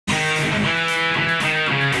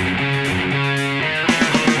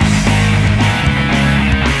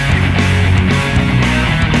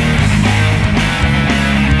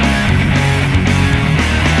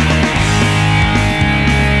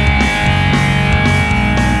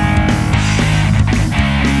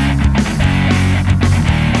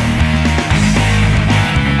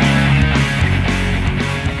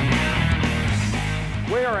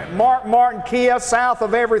Kia, south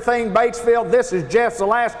of everything Batesville. This is Jeff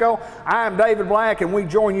Zelasco. I am David Black, and we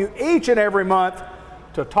join you each and every month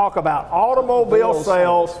to talk about automobile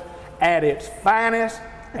sales at its finest,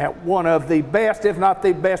 at one of the best, if not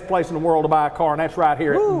the best place in the world to buy a car, and that's right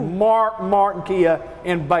here at Martin Kia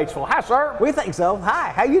in Batesville. Hi, sir. We think so.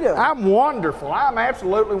 Hi, how you doing? I'm wonderful. I'm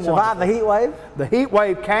absolutely wonderful. Survived the heat wave? The heat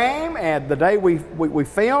wave came, and the day we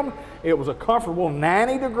filmed, it was a comfortable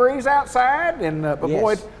 90 degrees outside, and but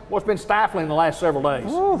boy, it's been stifling the last several days.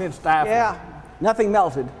 It's been stifling. Yeah, nothing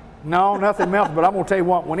melted. No, nothing melted, but I'm going to tell you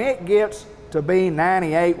what, when it gets to be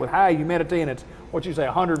 98 with high humidity, and it's, what you say,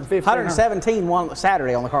 115? 117 one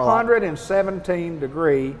Saturday on the car lot. 117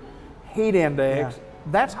 degree heat index. Yeah.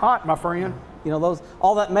 That's hot, my friend. You know,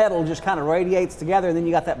 all that metal just kind of radiates together, and then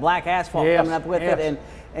you got that black asphalt coming up with it,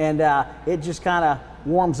 and it just kind of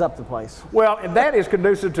warms up the place. Well, and that is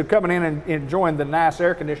conducive to coming in and enjoying the nice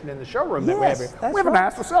air conditioning in the showroom that we have here. We have a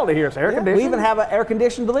nice facility here. It's air conditioned. We even have an air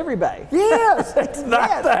conditioned delivery bay. Yes, it's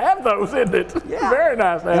nice to have those, isn't it? Yeah. Very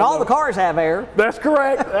nice to have and all those. the cars have air. That's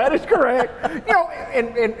correct. That is correct. You know,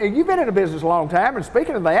 and you've been in the business a long time, and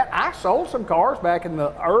speaking of that, I sold some cars back in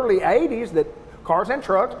the early 80s cars and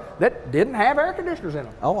trucks that didn't have air conditioners in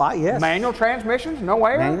them. Oh, yes. Manual transmissions, no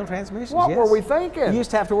air. Manual transmissions, What were we thinking? You used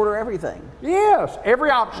to have to order everything. Yes, every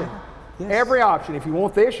option. Yes. Every option. If you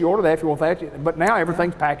want this, you order that. If you want that, but now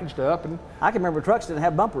everything's packaged up. And I can remember trucks didn't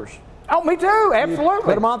have bumpers. Oh, me too. Absolutely. You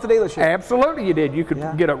put them on at the dealership. Absolutely, you did. You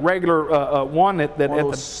could get a regular one that one of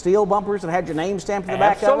those steel bumpers that had your name stamped in the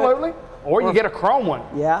back of it. Absolutely. Or you get a chrome one.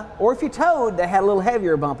 Yeah. Or if you towed, they had a little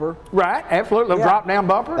heavier bumper. Right. Absolutely. A drop-down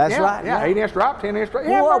bumper. That's right. Yeah. 8-inch drop, 10-inch drop.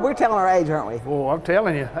 Yeah. Well, we're telling our age, aren't we? Oh, I'm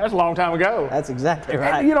telling you, that's a long time ago. That's exactly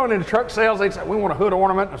right. And, you know, in the truck sales, they say we want a hood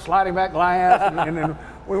ornament and a sliding back glass, and then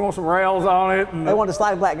we want some rails on it. And they want a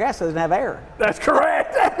sliding black glass so it doesn't have air. That's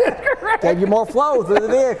correct. That is correct. Gave you more flow through the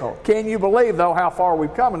vehicle. Can you believe, though, how far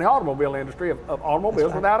we've come in the automobile industry of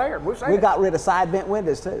automobiles without air? We got rid of side vent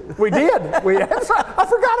windows too. We did. I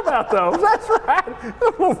forgot about those. That's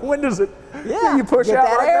right. Little windows that you push get out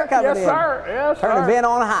that right air there. coming Yes, sir. Yes, Turn sir. the vent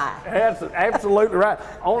on high. That's absolutely right.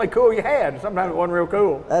 Only cool you had. Sometimes it wasn't real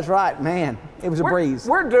cool. That's right, man. It was a breeze.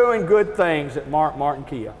 We're doing good things at Martin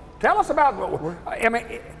Kia. Tell us about. I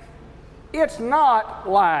mean, it's not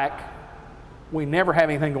like we never have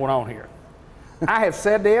anything going on here. I have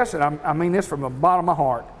said this, and I mean this from the bottom of my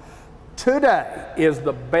heart. Today is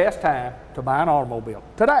the best time to buy an automobile.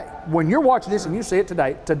 Today, when you're watching this and you see it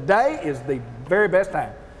today, today is the very best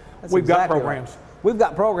time. We've got programs. Right. We've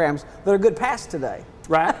got programs that are good past today.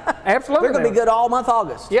 Right? Absolutely. They're going to be good all month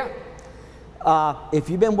August. Yeah. If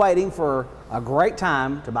you've been waiting for a great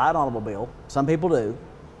time to buy an automobile, some people do,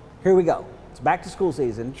 here we go. It's back to school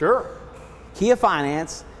season. Sure. Kia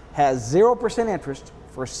Finance has 0% interest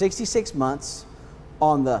for 66 months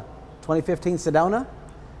on the 2015 Sedona,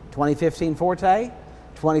 2015 Forte,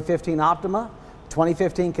 2015 Optima,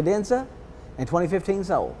 2015 Cadenza, and 2015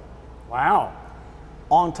 Soul. Wow.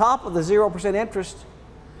 On top of the 0% interest,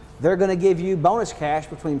 they're going to give you bonus cash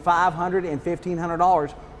between $500 and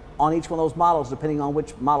 $1,500 on each one of those models, depending on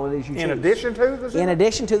which model it is you choose. In addition to the 0%? In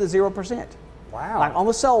addition to the 0%. Wow. Like on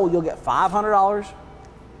the Soul, you'll get $500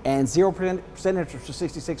 and 0% interest for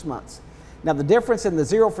 66 months. Now the difference in the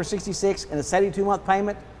 0 for 66 and a 72-month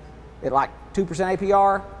payment at like 2%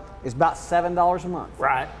 APR is about $7 a month.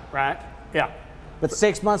 Right, yeah. But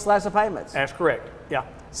 6 months less of payments. That's correct, yeah.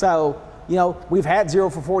 So, you know, we've had 0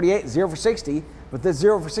 for 48, 0 for 60, but this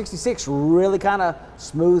 0 for 66 really kind of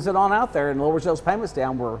smooths it on out there and lowers those payments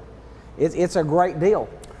down. It's a great deal.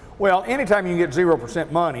 Well, anytime you can get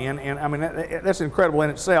 0% money, and I mean, that's incredible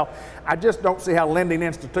in itself. I just don't see how lending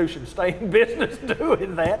institutions stay in business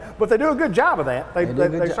doing that, but they do a good job of that. They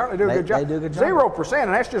certainly do a good job. They do a good job. 0%,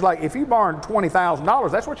 and that's just like if you borrowed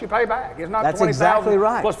 $20,000, that's what you pay back. It's not $20,000 exactly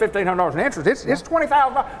right. plus $1,500 in interest. It's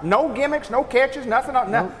 $20,000. No gimmicks, no catches, nothing.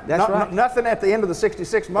 Right. Nothing at the end of the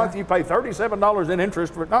 66 month. You pay $37 in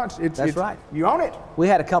interest for it. No, that's right. You own it. We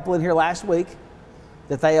had a couple in here last week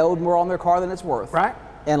that they owed more on their car than it's worth. Right.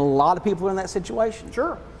 And a lot of people are in that situation.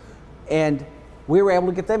 Sure. And we were able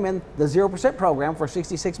to get them in the 0% program for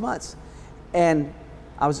 66 months. And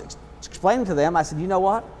I was explaining to them, I said, you know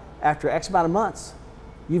what? After X amount of months,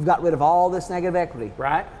 you've got rid of all this negative equity.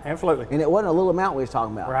 Right, absolutely. And it wasn't a little amount we was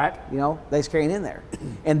talking about. Right. You know, they's carrying in there.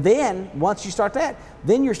 And then, once you start that,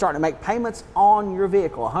 then you're starting to make payments on your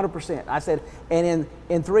vehicle, 100%. I said, and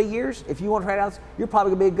in 3 years, if you want to trade out, you're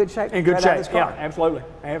probably going to be in good shape. In good shape, yeah, absolutely,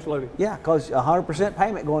 absolutely. Yeah, because 100%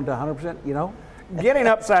 payment going to 100%, you know. Getting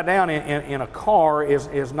upside down in a car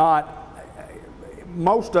is not,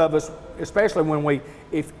 most of us, especially when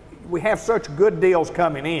if we have such good deals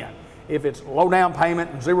coming in, if it's low down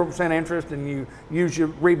payment and 0% interest and you use your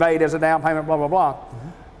rebate as a down payment, blah, blah, blah.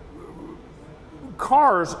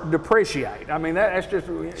 Cars depreciate. I mean, that's just,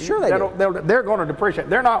 sure they're going to depreciate.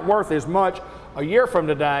 They're not worth as much a year from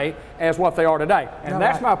today as what they are today. And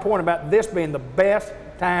that's my point about this being the best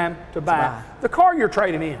time to buy. The car you're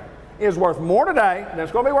trading in is worth more today than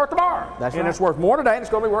it's going to be worth tomorrow. That's and right. it's worth more today than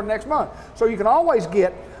it's going to be worth next month. So you can always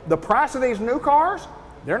get the price of these new cars.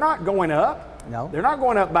 They're not going up. No. They're not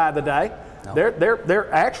going up by the day. No.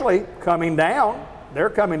 They're actually coming down. They're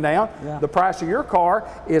coming down. Yeah. The price of your car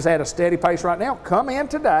is at a steady pace right now. Come in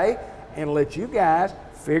today and let you guys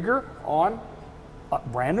figure on a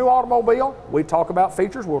brand new automobile. We talk about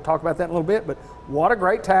features. We'll talk about that in a little bit. But what a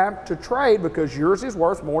great time to trade, because yours is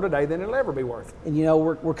worth more today than it'll ever be worth. And you know,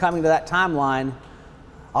 we're coming to that timeline,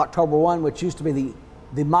 October 1, which used to be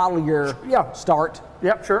the model year start.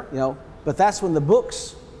 Yep, sure. You know, but that's when the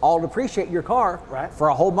books all depreciate your car for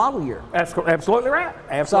a whole model year. That's absolutely right.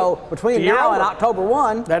 Absolutely. So between now and October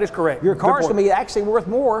 1, that is correct. Your car's going to be actually worth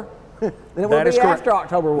more than it will be after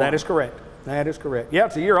October 1. That is correct. That is correct. Yeah,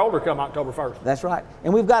 it's a year older come October 1st. That's right.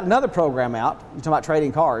 And we've got another program out. You're talking about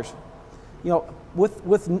trading cars. You know,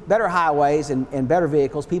 with better highways and better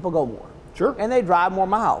vehicles, people go more. Sure. And they drive more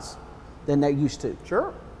miles than they used to.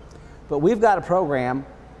 Sure. But we've got a program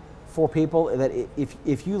for people that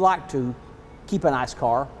if you like to keep a nice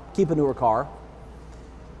car, keep a newer car,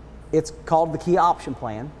 it's called the Key Option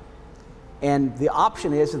Plan. And the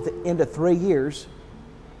option is at the end of 3 years,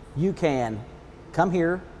 you can come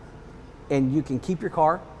here and you can keep your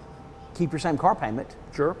car, keep your same car payment.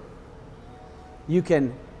 Sure. You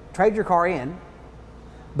can trade your car in,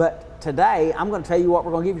 but today I'm going to tell you what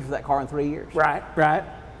we're going to give you for that car in 3 years. Right, right.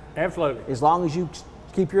 Absolutely. As long as you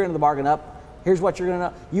keep your end of the bargain up, here's what you're going to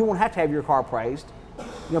know. You won't have to have your car appraised.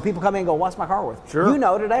 You know, people come in and go, what's my car worth? Sure. You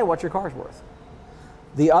know today what your car's worth.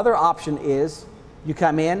 The other option is you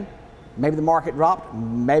come in, maybe the market dropped,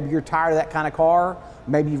 maybe you're tired of that kind of car,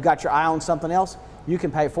 maybe you've got your eye on something else. You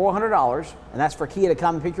can pay $400, and that's for Kia to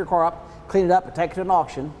come and pick your car up, clean it up, and take it to an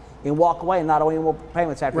auction, and walk away and not owe any more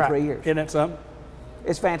payments after 3 years. Isn't it something?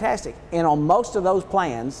 It's fantastic. And on most of those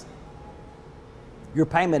plans, your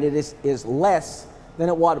payment is less than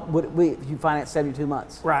it would be if you finance 72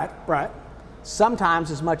 months. Right, right.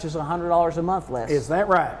 Sometimes as much as $100 a month less. Is that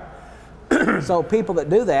right? So people that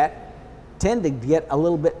do that tend to get a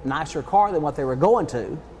little bit nicer car than what they were going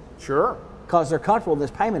to. Sure. Because they're comfortable in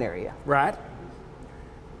this payment area. Right.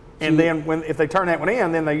 And then if they turn that one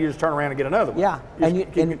in, then they just turn around and get another one. Yeah,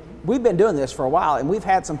 and we've been doing this for a while, and we've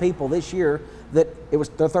had some people this year that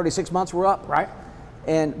their 36 months were up. Right.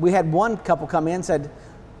 And we had one couple come in and said,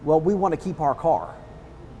 well, we want to keep our car.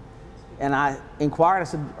 And I inquired, I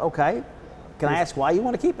said, okay, can I ask why you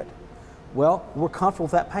want to keep it? Well, we're comfortable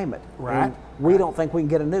with that payment. Right. And we don't think we can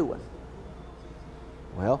get a new one.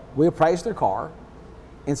 Well, we appraised their car.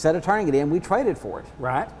 Instead of turning it in, we traded for it.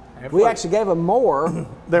 Right. We actually gave them more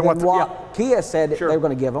than what Kia said they were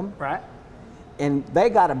going to give them. Right. And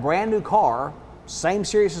they got a brand new car, same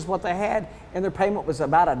series as what they had, and their payment was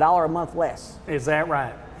about $1 a month less. Is that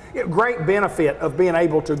right? Yeah, great benefit of being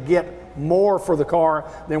able to get more for the car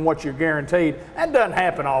than what you're guaranteed. That doesn't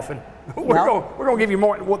happen often. We're going to give you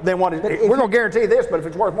more than what we're going to guarantee this, but if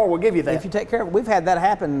it's worth more, we'll give you that. If you take care of it, we've had that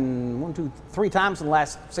happen 1, 2, 3 times in the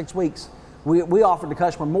last 6 weeks. We offered the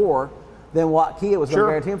customer more than what Kia was going to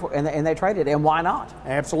guarantee them for, and they traded. And why not?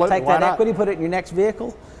 Absolutely. Take that equity, put it in your next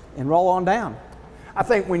vehicle, and roll on down. I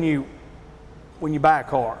think when you buy a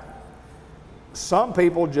car, some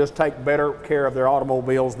people just take better care of their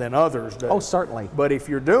automobiles than others do. Oh, certainly. But if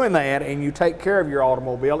you're doing that and you take care of your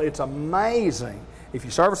automobile, it's amazing. If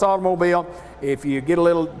you service the automobile, if you get a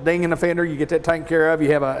little ding in the fender, you get that taken care of.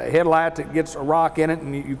 You have a headlight that gets a rock in it,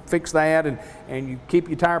 and you fix that, and you keep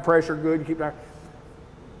your tire pressure good.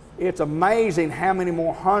 It's amazing how many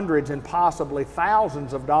more hundreds and possibly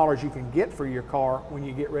thousands of dollars you can get for your car when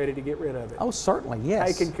you get ready to get rid of it. Oh, certainly,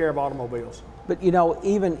 yes. Taking care of automobiles. But you know,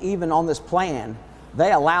 even on this plan,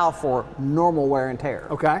 they allow for normal wear and tear.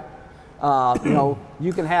 Okay. You know,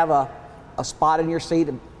 you can have a spot in your seat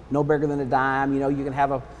no bigger than a dime. You know, you can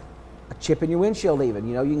have a chip in your windshield even.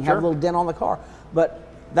 You know, you can have a little dent on the car. But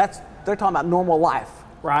they're talking about normal life.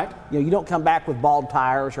 Right. You know, you don't come back with bald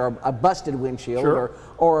tires or a busted windshield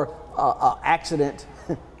or a accident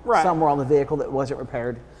somewhere on the vehicle that wasn't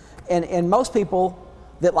repaired. And most people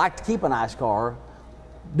that like to keep a nice car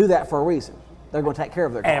do that for a reason. They're going to take care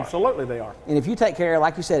of their car. Absolutely they are. And if you take care,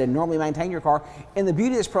 like you said, and normally maintain your car, and the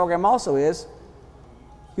beauty of this program also is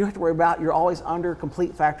you don't have to worry about, you're always under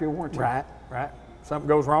complete factory warranty. Right, right. Something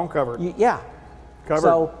goes wrong, covered. Yeah. Covered.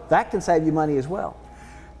 So that can save you money as well.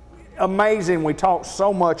 amazing. We talk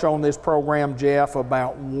so much on this program, Jeff,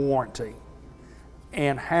 about warranty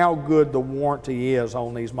and how good the warranty is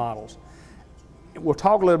on these models. We'll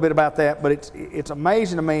talk a little bit about that, but it's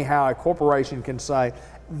amazing to me how a corporation can say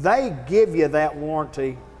they give you that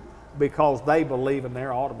warranty because they believe in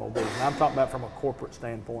their automobiles. And I'm talking about from a corporate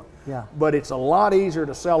standpoint. Yeah. But it's a lot easier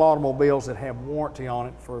to sell automobiles that have warranty on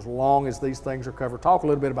it for as long as these things are covered. Talk a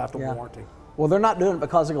little bit about the warranty. Well, they're not doing it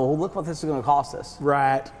because they go, well, look what this is going to cost us.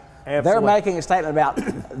 Right. Absolutely. They're making a statement about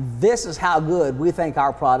this is how good we think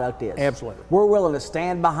our product is. Absolutely. We're willing to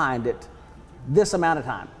stand behind it this amount of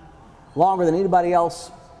time, longer than anybody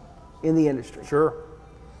else in the industry. Sure.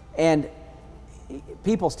 And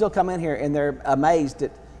people still come in here and they're amazed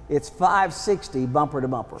that it's $560 bumper to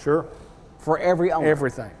bumper. Sure. For every owner.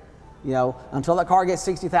 Everything. You know, until that car gets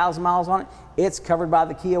 60,000 miles on it, it's covered by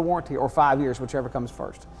the Kia warranty, or 5 years, whichever comes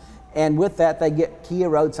first. And with that, they get Kia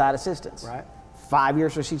roadside assistance. Right. 5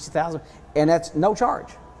 years for 60,000, and that's no charge.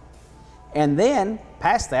 And then,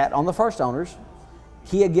 past that, on the first owners,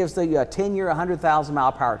 Kia gives the 10-year, 100,000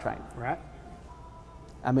 mile powertrain. Right.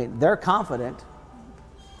 I mean, they're confident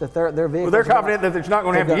that their vehicles. Well, they're confident that they're not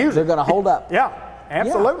going to have to use it. They're going to hold up. Yeah,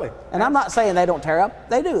 absolutely. Yeah. And I'm not saying they don't tear up.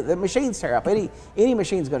 They do. The machines tear up. Any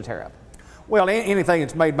machine's going to tear up. Well, anything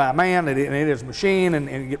that's made by a man, and it is a machine, and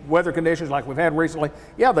you get weather conditions like we've had recently,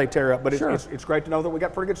 yeah, they tear up. But Sure. it's great to know that we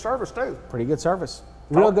got pretty good service too. Pretty good service.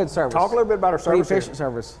 Real good service. Talk a little bit about our service. Pretty efficient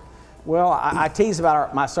service. Well, I tease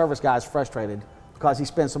about my service guy's frustrated because he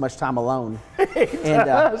spends so much time alone. He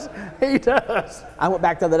does. I went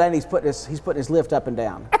back the other day and he's putting his lift up and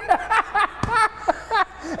down.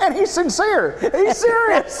 And he's sincere. He's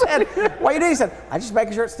serious. And what you do? He said, "I just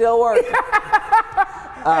making sure it still works."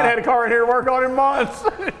 I had a car in here to work on in months.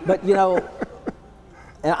 But you know,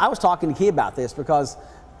 and I was talking to Key about this because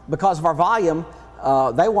of our volume,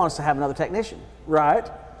 they want us to have another technician. Right.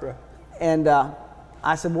 And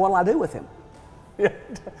I said, "What'll I do with him?" Yeah.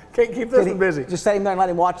 Can't keep this one busy. Just set him there and let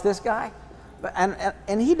him watch this guy. But,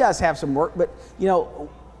 and he does have some work, but you know,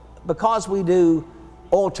 because we do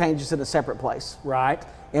oil changes in a separate place. Right.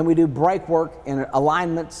 And we do brake work and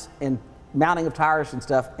alignments and mounting of tires and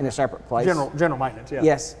stuff in a separate place. General maintenance, yeah.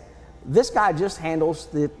 Yes. This guy just handles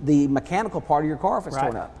the mechanical part of your car if it's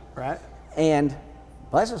torn up. Right. And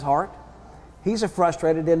bless his heart, he's a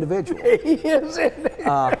frustrated individual. He is, isn't he?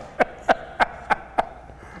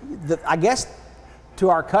 I guess to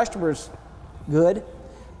our customers' good,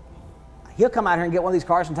 he'll come out here and get one of these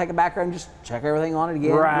cars and take it back there and just check everything on it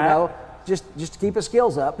again. Right. You know, just to keep his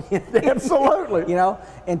skills up. Absolutely. You know,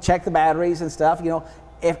 and check the batteries and stuff. You know,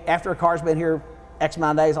 if after a car's been here X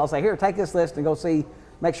amount of days, I'll say, "Here, take this list and go see,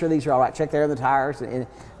 make sure these are all right. Check the air in the tires and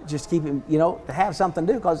just keep him, you know, to have something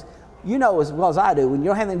to do because." You know as well as I do, when you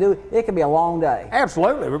don't have anything to do, it can be a long day.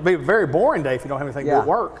 Absolutely. It would be a very boring day if you don't have anything to do at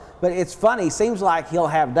work. But it's funny, seems like he'll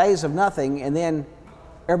have days of nothing and then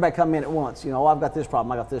everybody come in at once. You know, I've got this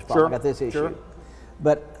problem, I got this problem, I got this issue. Sure.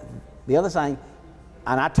 But the other thing,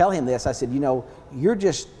 and I tell him this, I said, you know, you're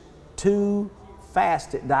just too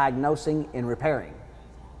fast at diagnosing and repairing.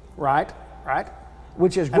 Right.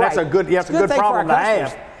 Which is great. And that's a good, it's a good problem to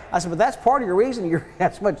have. I said, but that's part of your reason you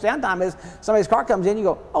have so much downtime is somebody's car comes in, you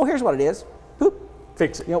go, oh, here's what it is. Boop.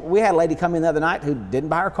 Fix it. You know, we had a lady come in the other night who didn't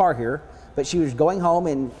buy her car here, but she was going home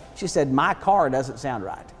and she said, my car doesn't sound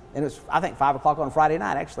right. And it was, I think, 5 o'clock on Friday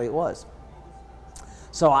night, actually it was.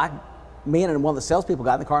 So me and one of the salespeople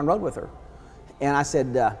got in the car and rode with her. And I said,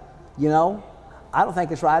 you know, I don't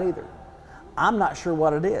think it's right either. I'm not sure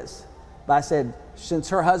what it is. But I said, since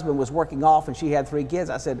her husband was working off and she had 3 kids,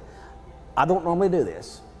 I said, I don't normally do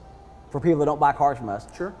this for people that don't buy cars from us.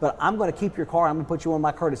 Sure. But I'm going to keep your car. I'm going to put you on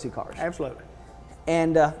my courtesy cars. Absolutely.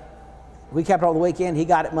 And we kept it over the weekend. He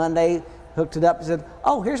got it Monday, hooked it up, and said,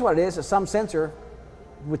 oh, here's what it is. It's some sensor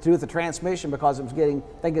to do with the transmission because it was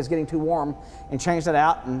getting too warm, and changed it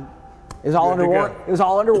out, and it was all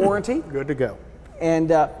under warranty. Good to go. And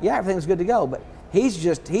yeah, everything was good to go. But he's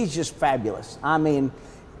just fabulous. I mean,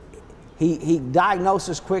 he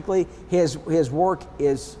diagnoses quickly. His work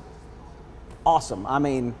is awesome. I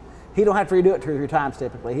mean, he don't have to redo it 2 or 3 times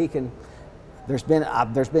typically. He can. There's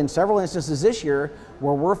been several instances this year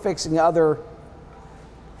where we're fixing other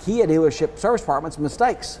Kia dealership service departments'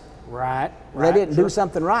 mistakes. Right. They didn't do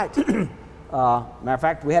something right. Matter of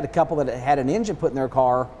fact, we had a couple that had an engine put in their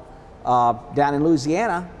car down in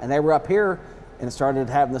Louisiana, and they were up here and started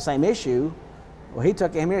having the same issue. Well, he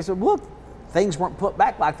took him here and said, look, things weren't put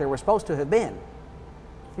back like they were supposed to have been.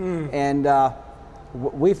 And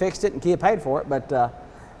we fixed it and Kia paid for it, but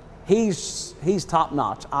he's top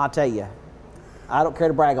notch, I'll tell you. I don't care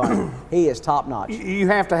to brag on him. He is top notch. You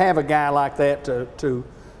have to have a guy like that to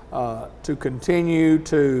to continue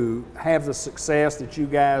to have the success that you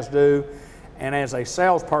guys do. And as a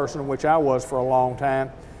salesperson, which I was for a long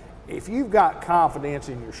time, if you've got confidence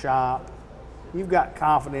in your shop, you've got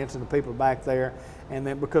confidence in the people back there, and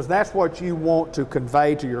then because that's what you want to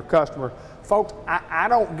convey to your customer. Folks, I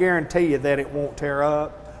don't guarantee you that it won't tear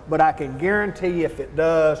up, but I can guarantee you if it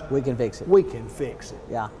does, we can fix it. We can fix it.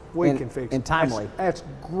 Yeah. We can fix it. And timely. That's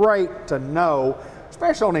great to know,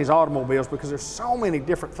 especially on these automobiles, because there's so many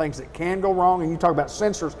different things that can go wrong. And you talk about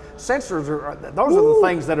sensors. Sensors those are the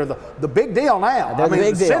things that are the big deal now. They're the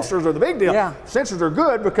big deal. Sensors are the big deal. Yeah. Sensors are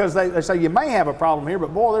good because they say you may have a problem here,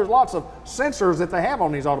 but boy, there's lots of sensors that they have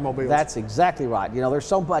on these automobiles. That's exactly right. You know, there's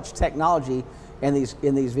so much technology in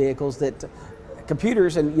these vehicles that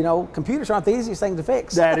computers, and you know, computers aren't the easiest thing to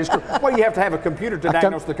fix. That is true. Well, you have to have a computer to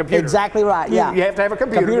diagnose the computer. Exactly right. Yeah. You have to have a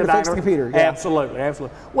computer to fix the computer. Yeah. Absolutely,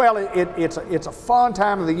 absolutely. Well, it's a fun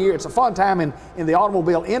time of the year. It's a fun time in the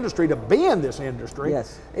automobile industry to be in this industry.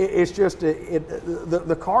 Yes. It's just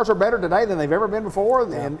the cars are better today than they've ever been before,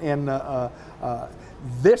 Yeah. and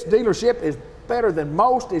this dealership is better than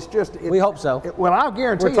most. It's just we hope so. Well, I'll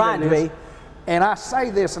guarantee we're trying you to be. And I say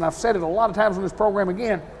this, and I've said it a lot of times on this program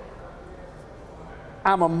again.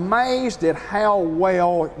 I'm amazed at how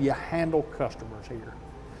well you handle customers here.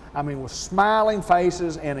 I mean, with smiling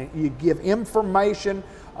faces, and you give information.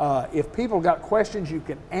 If people got questions, you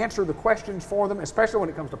can answer the questions for them, especially when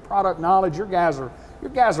it comes to product knowledge. Your guys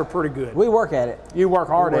are pretty good. We work at it. You work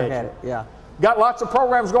hard at it. Yeah. Got lots of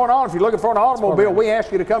programs going on. If you're looking for an automobile, we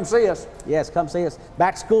ask you to come see us. Yes, come see us.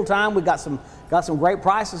 Back to school time, we got some great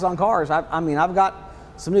prices on cars. I mean, I've got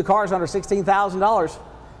some new cars under $16,000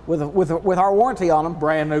 with our warranty on them.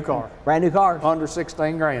 Brand new car. Brand new cars. Under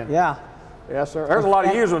 16 grand. Yeah. Yes, sir. There's a lot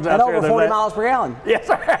of used ones out there. And over 40 miles per gallon. Yes,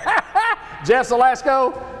 sir. Jess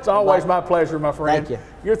Alasko, it's always my pleasure, my friend. Thank you.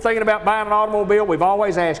 You're thinking about buying an automobile, we've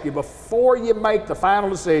always asked you, before you make the final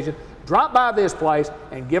decision, drop by this place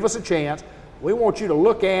and give us a chance. We want you to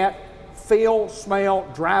look at, feel, smell,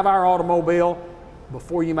 drive our automobile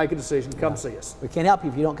before you make a decision. Come see us. We can't help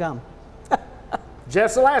you if you don't come.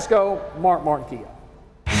 Jess Alasko, Martin Kia.